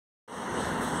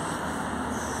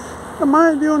Am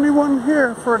I the only one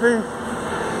here for the...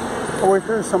 Oh wait,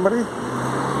 there's somebody.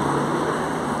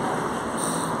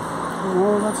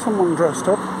 No, that's someone dressed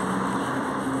up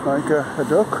like a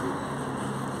duck.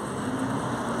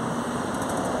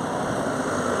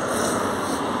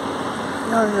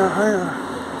 Yeah.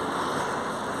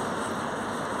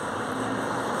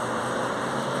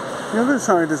 The other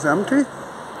side is empty,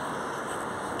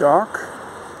 dark,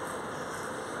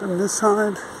 and this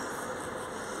side,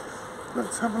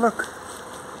 let's have a look.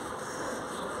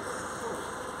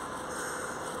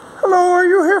 Hello, are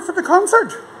you here for the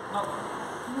concert?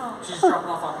 No. She's dropping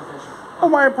off application. Oh,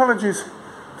 my apologies.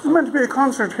 There's meant to be a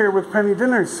concert here with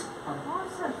Pennydinners.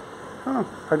 Oh,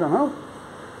 I don't know.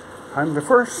 I'm the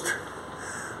first.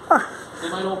 They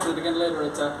might open it again later,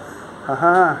 I'd say.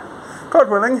 Aha. God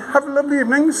willing, have lovely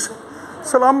evenings.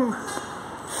 Salam.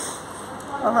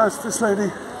 I'll ask this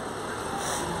lady.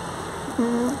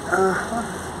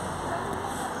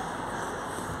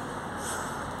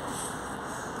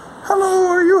 Hello,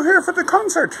 are you here for the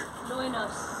concert? No, I'm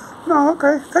not. No,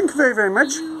 okay. Thank you very, very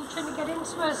much. Are you trying to get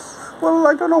into it? Well,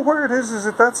 I don't know where it is. Is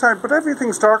it that side? But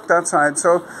everything's dark that side,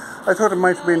 so I thought it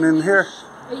might have been in here.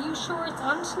 Are you sure it's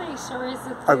on tonight, or is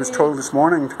it... I was told this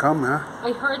morning to come, yeah.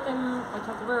 I heard them, I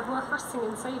thought they were rehearsing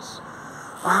inside.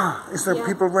 Ah, is there Yeah.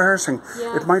 people rehearsing?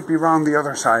 Yeah. It might be round the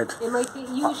other side. It might be,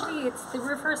 usually it's the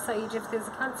river side if there's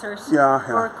a concert. Yeah.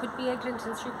 Or it could be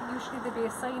Eglinton Street, but usually there'd be a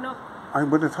sign up. I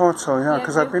would have thought so, yeah,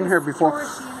 because I've been here before.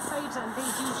 Inside and they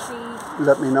usually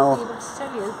Let me know. be able to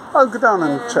tell you. I'll go down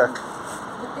and check.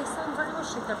 But they sound very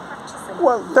much like they're practicing.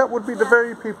 Well, that would be the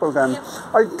very people then. Yep.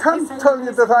 I can't tell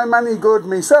you that I'm any good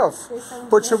myself,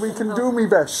 but so we can do me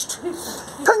best.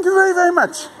 Thank you very, very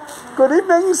much. Good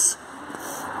evenings.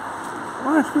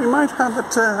 Right, we might have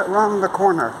it around the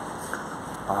corner.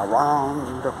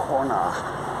 Around the corner.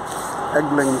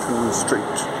 Eglinton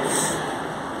Street.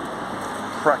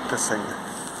 Practicing.